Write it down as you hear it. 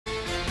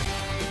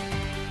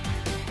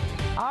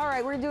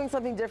right, we're doing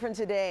something different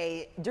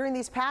today. During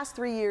these past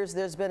 3 years,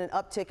 there's been an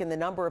uptick in the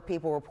number of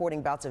people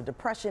reporting bouts of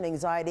depression,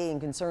 anxiety, and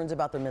concerns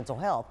about their mental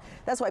health.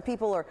 That's why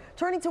people are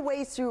turning to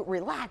ways to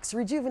relax,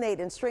 rejuvenate,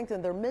 and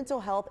strengthen their mental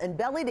health, and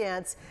belly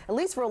dance, at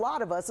least for a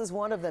lot of us, is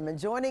one of them. And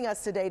joining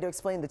us today to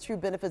explain the true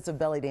benefits of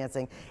belly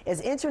dancing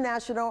is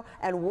international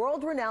and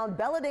world-renowned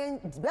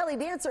belly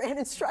dancer and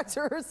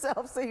instructor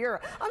herself, Sahira.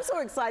 I'm so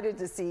excited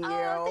to see you.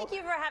 Oh, thank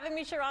you for having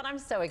me, Sharron. I'm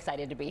so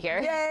excited to be here.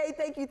 Yay,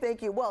 thank you,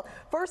 thank you. Well,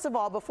 first of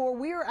all, before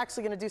we are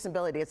actually going to do some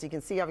belly dance, you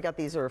can see I've got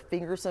these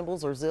finger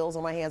symbols or zills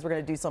on my hands. We're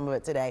going to do some of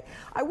it today.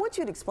 I want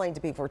you to explain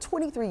to people, for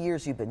 23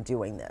 years you've been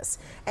doing this,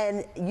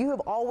 and you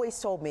have always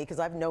told me, because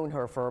I've known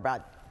her for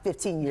about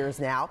 15 years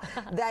now,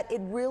 that it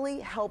really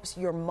helps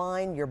your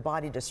mind, your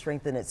body to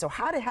strengthen it. So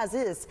how has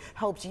this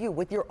helped you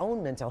with your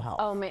own mental health?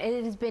 Oh man,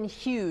 it has been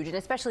huge, and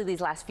especially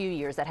these last few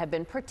years that have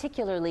been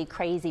particularly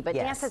crazy. But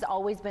dance has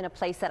always been a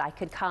place that I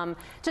could come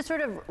to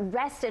sort of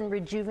rest and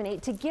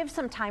rejuvenate, to give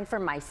some time for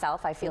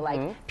myself. I feel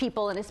like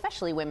people, and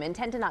especially women,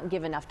 tend to not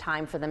give enough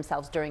time for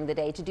themselves during the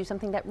day to do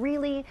something that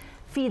really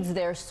feeds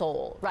their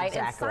soul, right?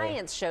 Exactly. And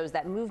science shows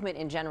that movement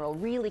in general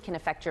really can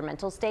affect your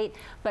mental state,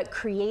 but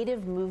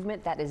creative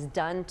movement that is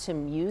done to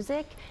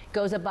music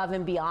goes above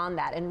and beyond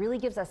that and really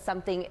gives us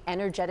something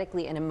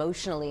energetically and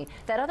emotionally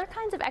that other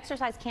kinds of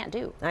exercise can't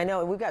do. I know,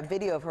 and we've got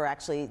video of her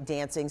actually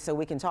dancing, so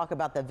we can talk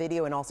about the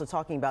video and also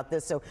talking about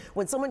this. So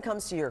when someone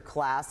comes to your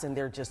class and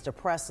they're just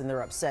depressed and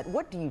they're upset,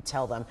 what do you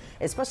tell them?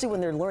 Especially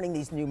when they're learning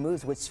these new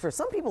moves, which for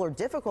some people are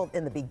difficult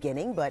in the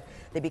beginning, but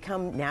they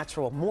become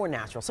natural, more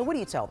natural. So what do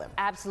you tell them?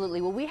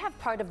 Absolutely. Well, we have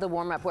part of the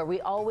warm-up where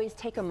we always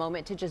take a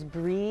moment to just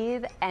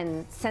breathe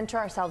and center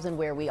ourselves in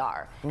where we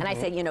are. And I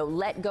say, you know,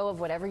 let go of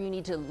whatever you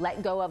need to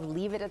let go of,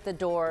 leave it at the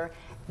door.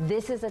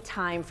 This is a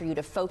time for you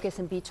to focus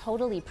and be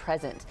totally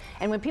present.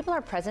 And when people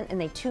are present and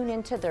they tune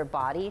into their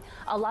body,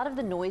 a lot of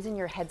the noise in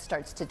your head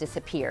starts to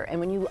disappear. And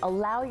when you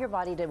allow your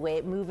body to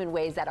move in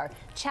ways that are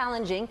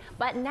challenging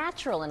but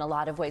natural in a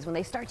lot of ways, when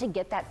they start to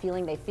get that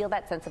feeling, they feel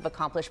that sense of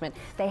accomplishment,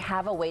 they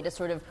have a way to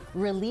sort of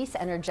release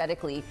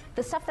energetically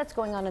the stuff that's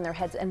going on in their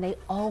heads, and they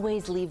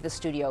always leave the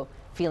studio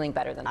feeling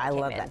better than they came in.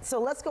 I love that. So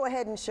let's go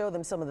ahead and show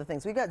them some of the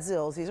things. We've got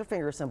zills. These are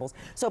finger symbols.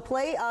 So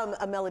play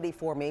a melody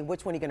for me.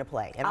 Which one are you going to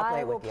play? And I'll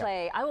play it with you.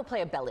 I will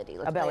play a belly.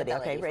 A belly.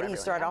 Okay, ready? You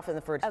start off in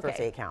the first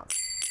 8 counts.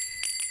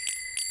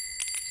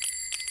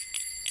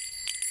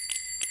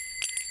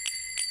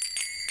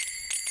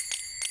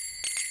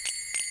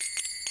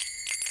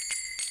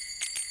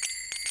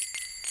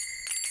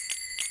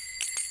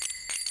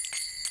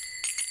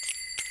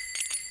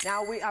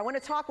 Now, I want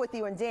to talk with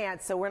you and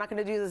dance, so we're not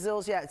going to do the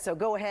zills yet. So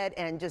go ahead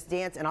and just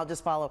dance, and I'll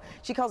just follow.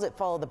 She calls it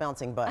follow the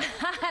bouncing butt.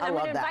 I'm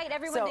going to invite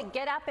everyone to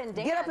get up and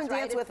dance. Get up and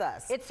dance with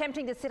us. It's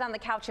tempting to sit on the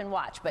couch and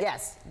watch, but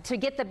to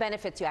get the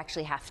benefits, you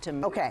actually have to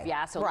move. Okay.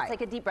 Yeah, so let's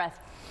take a deep breath.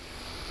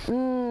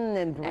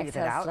 And breathe it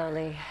out.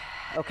 Slowly.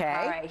 Okay.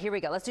 All right, here we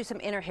go. Let's do some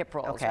inner hip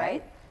rolls,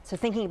 right? So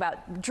thinking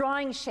about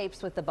drawing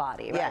shapes with the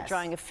body, right?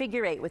 Drawing a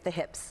figure 8 with the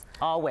hips.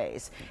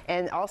 Always.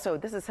 And also,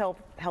 this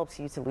helps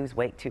you to lose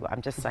weight too,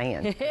 I'm just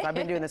saying. I've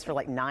been doing this for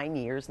like 9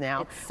 years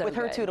now, with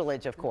her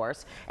tutelage, of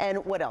course.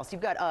 And what else?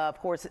 You've got, of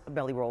course,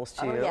 belly rolls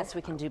too. Oh, yes,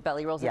 we can do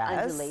belly rolls and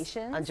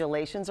undulations.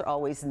 Undulations are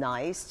always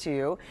nice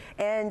too.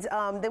 And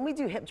then we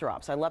do hip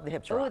drops. I love the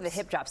hip drops. Oh, the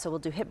hip drops. So we'll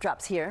do hip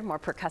drops here, more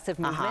percussive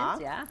movement.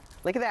 Yeah.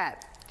 Look at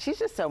that. She's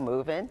just so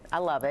moving. I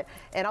love it.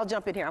 And I'll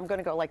jump in here. I'm going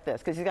to go like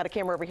this because he's got a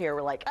camera over here.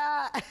 We're like,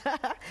 ah.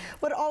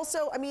 But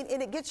also, I mean,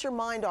 and it gets your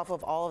mind off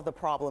of all of the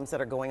problems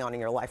that are going on in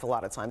your life a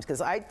lot of times, because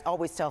I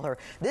always tell her,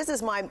 this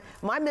is my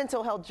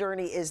mental health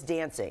journey is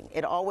dancing.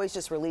 It always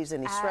just relieves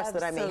any stress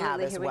that I may have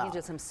as well. Here we can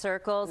do some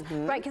circles.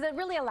 Right, because it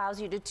really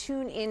allows you to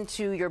tune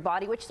into your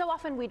body, which so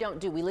often we don't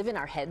do. We live in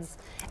our heads.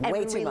 And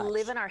when we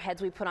live in our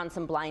heads, we put on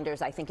some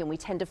blinders, I think, and we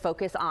tend to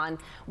focus on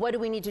what do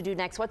we need to do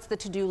next? What's the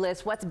to-do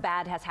list? What's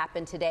bad has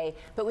happened today?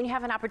 But when you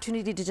have an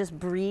opportunity to just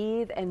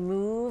breathe and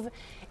move,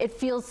 it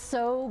feels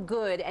so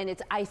good. And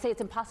I say it's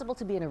impossible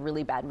to be in a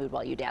really bad mood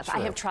while you dance. I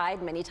have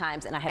tried many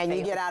times and I have failed. And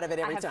you get out of it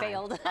every time. I have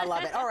failed. I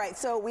love it. All right,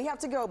 so we have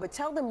to go, but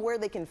tell them where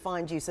they can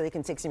find you so they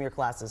can take some of your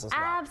classes as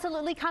well.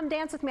 Absolutely. Come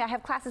dance with me. I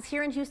have classes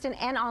here in Houston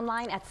and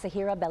online at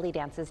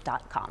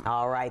SahiraBellyDances.com.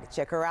 All right,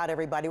 check her out,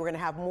 everybody. We're going to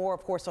have more,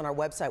 of course, on our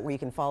website where you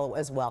can follow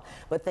as well.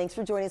 But thanks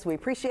for joining us. We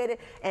appreciate it.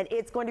 And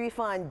it's going to be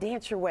fun.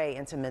 Dance your way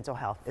into mental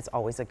health. It's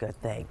always a good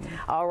thing.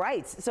 All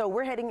right, so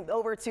we're heading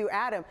over to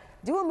Adam.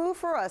 Do a move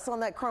for us on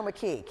that chroma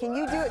key. Can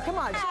you do it? Come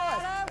on, show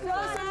us. Show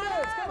us some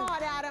moves. Come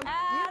on, Adam.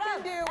 You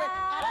can do it.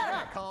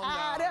 Adam.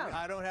 Calm down.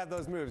 I don't have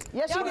those moves.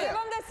 Yes, you do. Give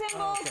them the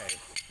symbols.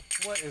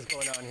 Okay. What is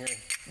going on here?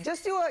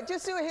 Just do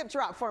a hip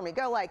drop for me.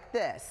 Go like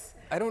this.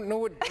 I don't know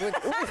what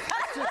just this.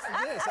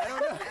 I don't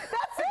know.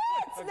 That's it.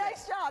 Okay.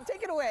 Nice job.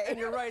 Take it away. And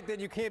you're right that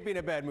you can't be in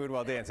a bad mood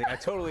while dancing. I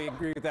totally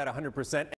agree with that 100%.